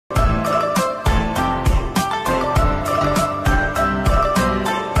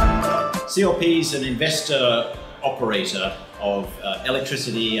CLP is an investor operator of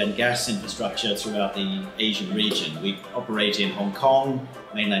electricity and gas infrastructure throughout the Asian region. We operate in Hong Kong,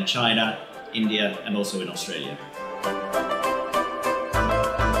 mainland China, India, and also in Australia.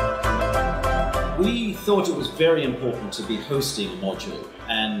 We thought it was very important to be hosting a module,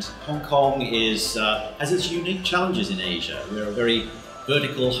 and Hong Kong has its unique challenges in Asia. We're a very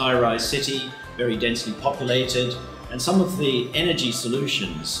vertical, high-rise city, very densely populated, and some of the energy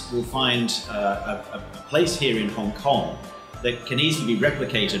solutions will find a place here in Hong Kong that can easily be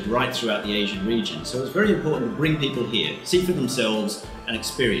replicated right throughout the Asian region. So it's very important to bring people here, see for themselves and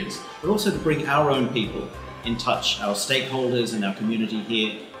experience, but also to bring our own people in touch, our stakeholders and our community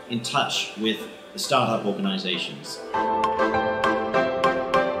here in touch with the startup organizations.